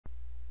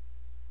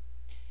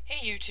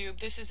Hey YouTube,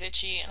 this is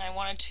Itchy, and I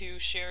wanted to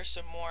share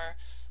some more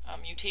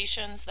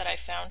mutations that I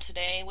found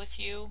today with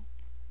you.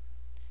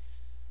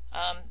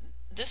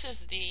 This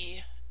is the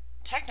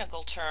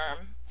technical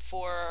term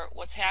for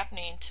what's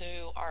happening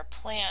to our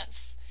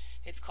plants.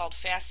 It's called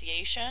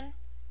fasciation,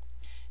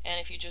 and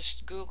if you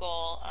just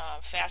Google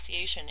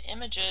fasciation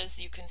images,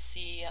 you can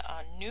see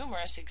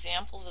numerous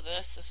examples of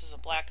this. This is a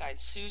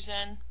black-eyed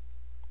Susan.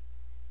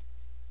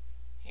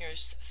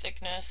 Here's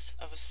thickness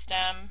of a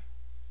stem.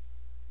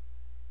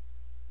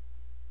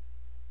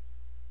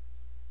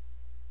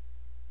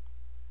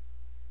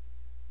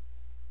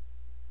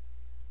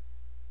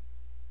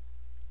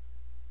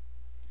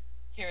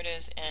 Here it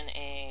is in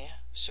a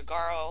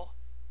saguaro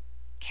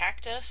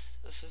cactus.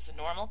 This is the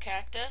normal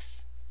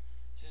cactus.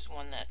 This is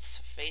one that's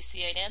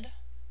fasciated.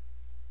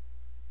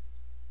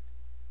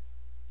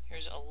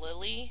 Here's a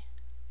lily,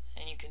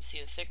 and you can see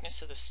the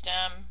thickness of the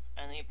stem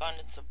and the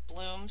abundance of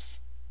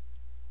blooms.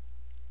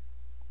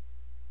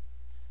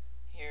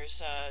 Here's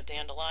a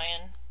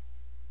dandelion.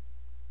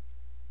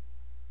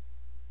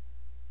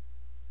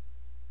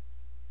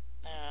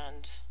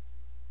 And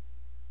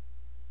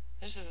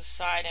this is a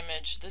side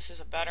image. This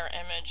is a better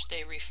image.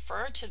 They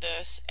refer to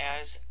this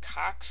as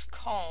cock's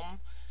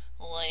comb,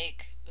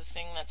 like the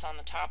thing that's on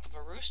the top of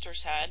a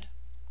rooster's head.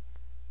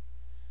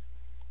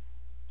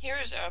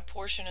 Here's a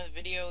portion of the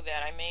video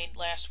that I made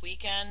last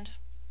weekend.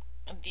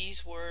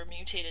 These were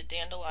mutated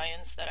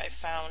dandelions that I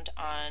found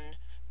on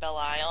Belle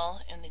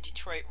Isle in the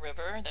Detroit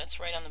River. That's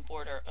right on the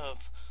border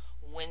of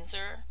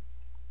Windsor,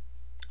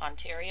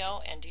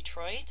 Ontario, and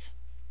Detroit.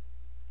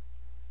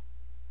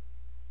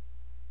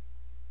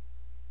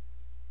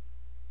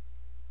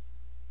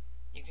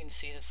 You can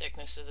see the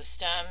thickness of the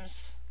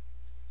stems.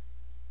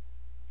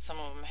 Some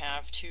of them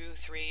have 2,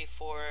 3,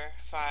 4,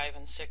 5,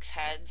 and 6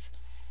 heads.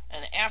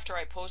 And after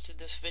I posted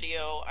this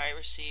video, I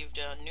received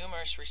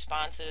numerous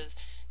responses.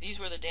 These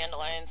were the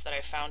dandelions that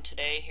I found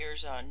today.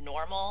 Here's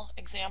normal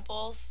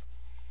examples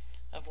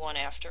of one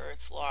after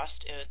it's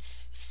lost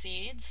its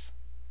seeds.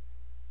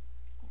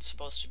 It's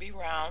supposed to be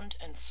round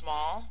and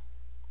small.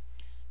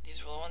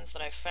 These were the ones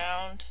that I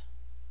found.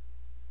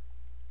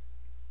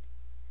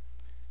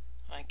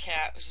 My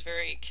cat was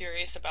very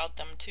curious about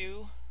them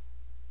too.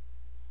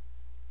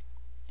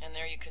 And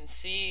there you can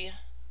see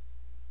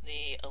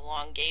the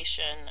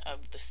elongation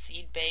of the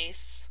seed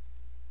base.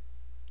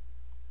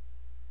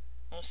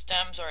 Those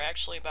stems are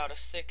actually about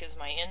as thick as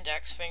my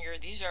index finger.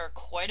 These are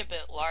quite a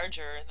bit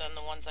larger than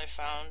the ones I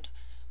found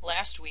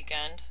last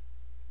weekend.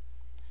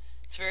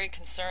 It's very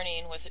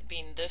concerning with it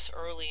being this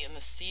early in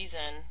the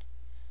season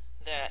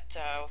that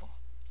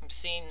I'm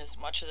seeing as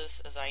much of this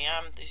as I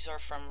am. These are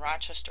from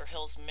Rochester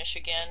Hills,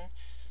 Michigan,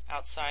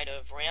 outside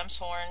of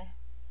Ramshorn.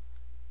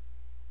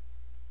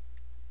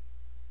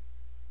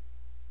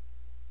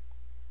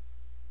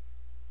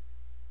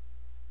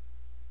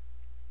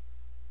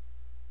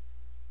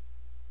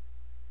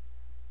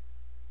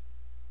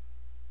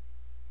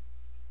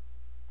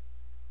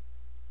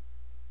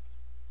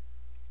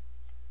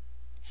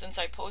 Since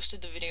I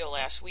posted the video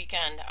last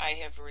weekend, I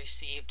have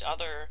received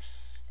other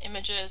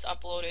images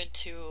uploaded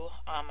to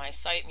my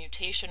site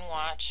Mutation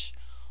Watch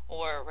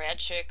or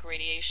Radchick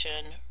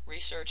Radiation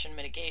Research and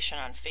Mitigation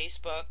on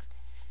Facebook.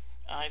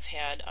 I've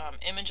had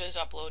images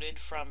uploaded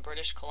from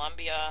British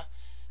Columbia,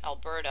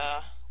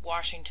 Alberta,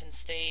 Washington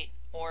State,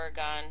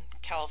 Oregon,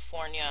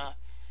 California,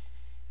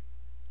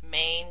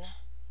 Maine,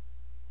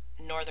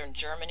 northern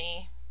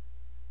Germany,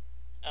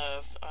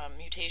 of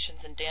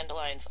mutations in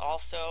dandelions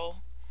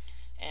also.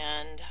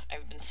 And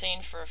I've been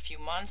saying for a few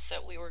months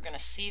that we were going to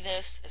see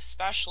this,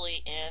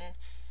 especially in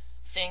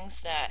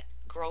things that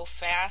grow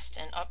fast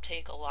and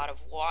uptake a lot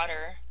of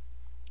water.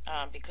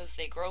 Because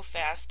they grow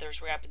fast,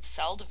 there's rapid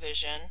cell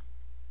division,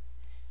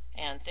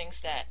 and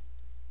things that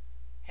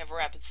have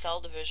rapid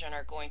cell division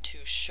are going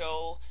to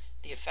show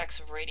the effects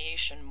of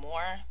radiation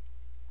more.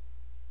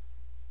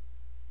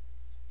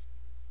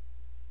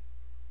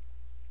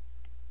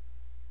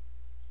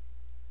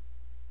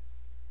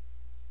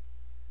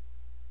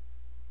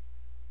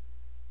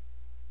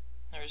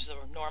 There's the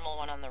normal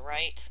one on the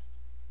right.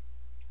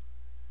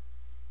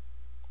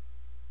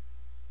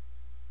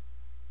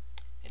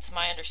 It's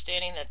my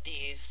understanding that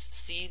these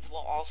seeds will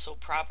also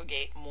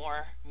propagate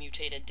more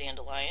mutated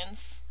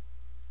dandelions.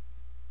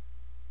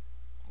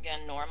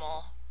 Again,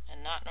 normal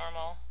and not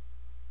normal.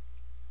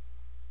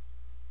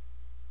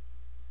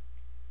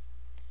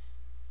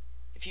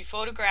 If you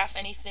photograph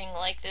anything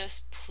like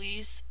this,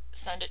 please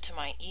send it to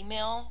my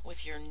email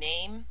with your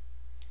name,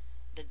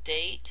 the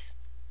date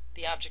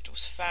the object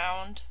was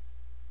found,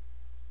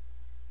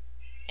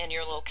 and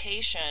your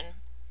location,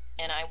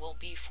 and I will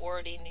be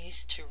forwarding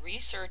these to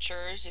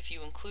researchers. If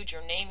you include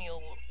your name, you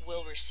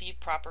will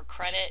receive proper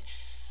credit.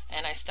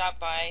 And I stopped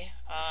by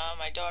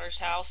my daughter's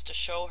house to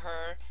show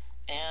her,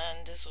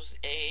 and this was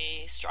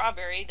a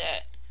strawberry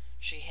that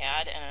she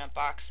had in a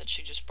box that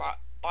she just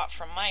bought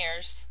from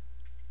Myers.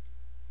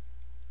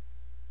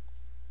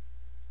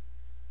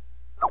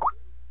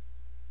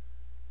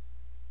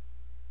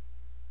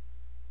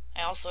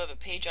 I also have a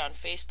page on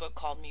Facebook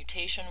called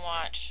Mutation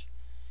Watch.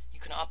 You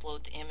can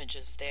upload the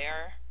images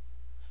there,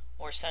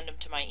 or send them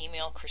to my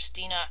email,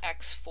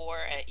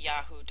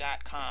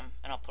 christinax4@yahoo.com,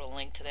 and I'll put a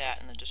link to that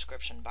in the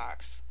description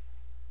box.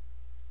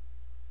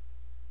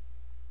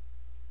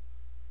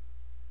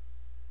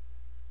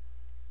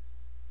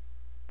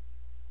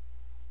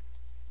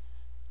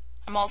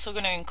 I'm also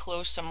going to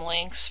enclose some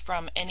links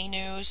from Any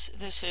News.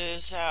 This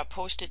is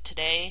posted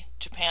today,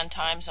 Japan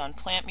Times, on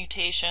plant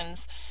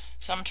mutations.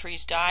 Some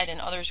trees died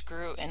and others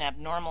grew in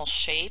abnormal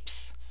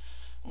shapes.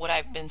 What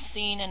I've been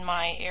seeing in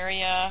my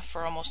area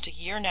for almost a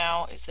year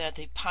now is that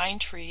the pine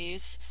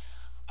trees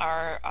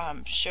are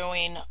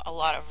showing a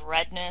lot of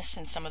redness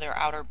in some of their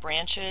outer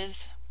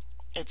branches.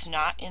 It's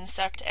not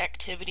insect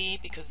activity,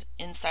 because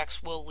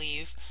insects will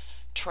leave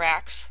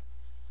tracks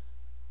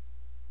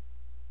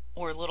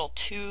or little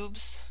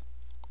tubes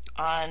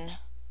on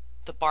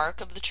the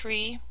bark of the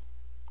tree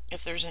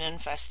if there's an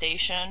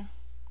infestation.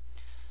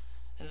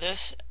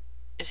 This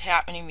is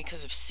happening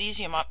because of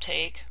cesium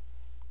uptake.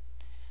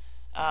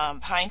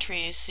 Pine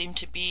trees seem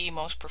to be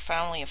most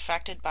profoundly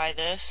affected by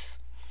this,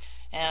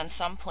 and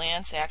some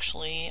plants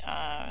actually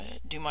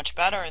do much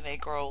better. They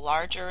grow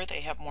larger,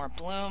 they have more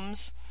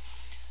blooms.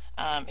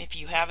 If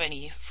you have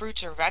any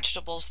fruits or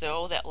vegetables,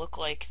 though, that look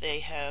like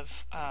they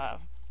have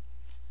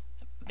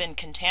been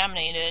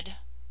contaminated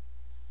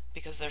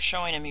because they're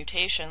showing a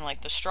mutation,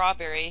 like the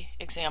strawberry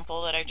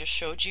example that I just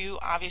showed you,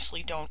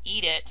 obviously don't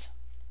eat it.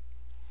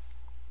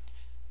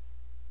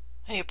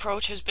 The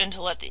approach has been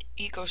to let the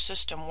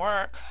ecosystem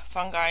work.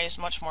 Fungi is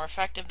much more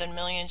effective than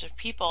millions of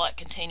people at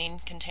containing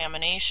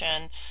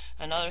contamination.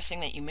 Another thing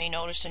that you may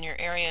notice in your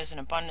area is an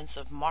abundance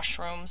of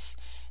mushrooms,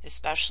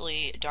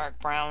 especially dark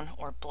brown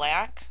or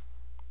black.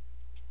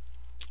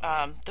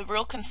 The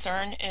real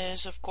concern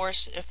is, of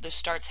course, if this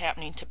starts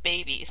happening to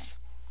babies,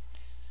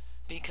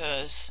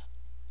 because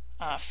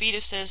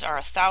fetuses are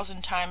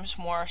 1,000 times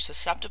more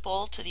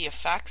susceptible to the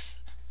effects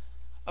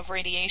of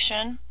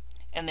radiation,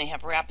 and they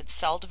have rapid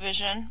cell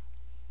division.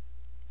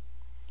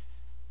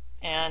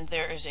 And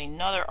there is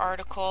another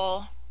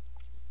article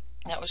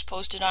that was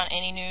posted on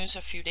Any News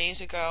a few days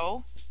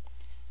ago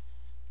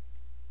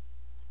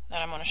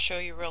that I'm going to show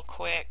you real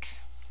quick.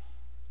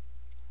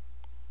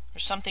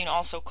 There's something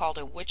also called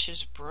a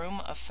witch's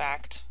broom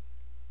effect,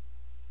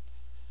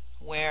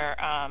 where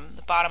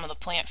the bottom of the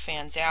plant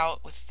fans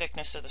out with the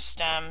thickness of the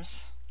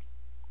stems.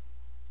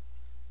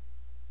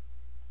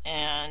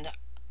 And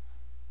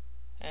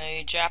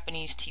a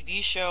Japanese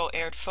TV show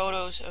aired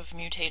photos of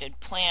mutated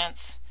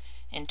plants.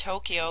 In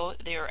Tokyo,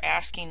 they were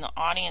asking the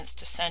audience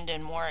to send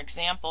in more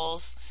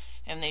examples,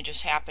 and they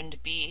just happened to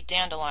be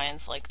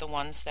dandelions like the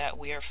ones that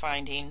we are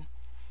finding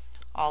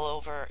all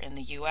over in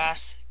the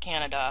US,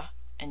 Canada,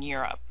 and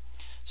Europe.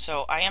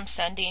 So I am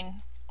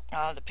sending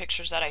the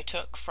pictures that I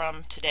took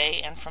from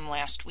today and from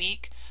last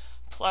week,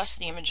 plus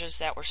the images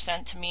that were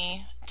sent to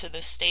me to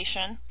this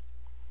station,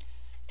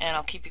 and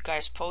I'll keep you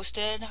guys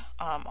posted.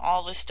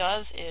 All this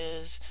does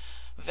is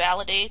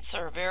validates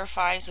or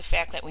verifies the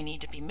fact that we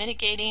need to be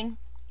mitigating,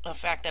 the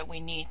fact that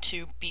we need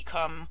to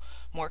become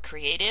more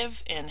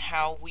creative in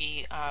how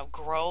we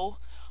grow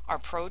our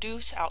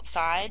produce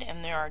outside,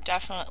 and there are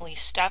definitely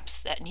steps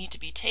that need to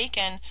be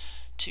taken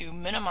to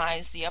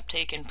minimize the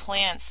uptake in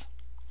plants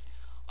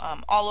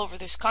all over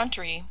this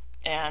country,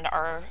 and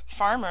our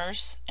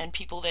farmers and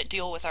people that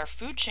deal with our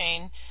food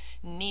chain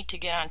need to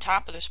get on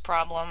top of this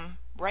problem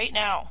right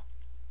now.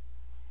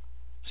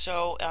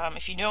 So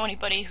if you know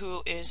anybody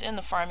who is in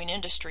the farming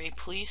industry,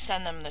 please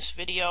send them this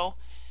video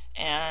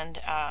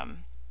and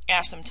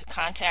ask them to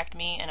contact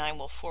me, and I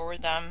will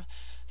forward them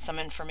some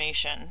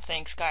information.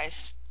 Thanks,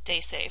 guys. Stay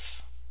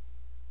safe.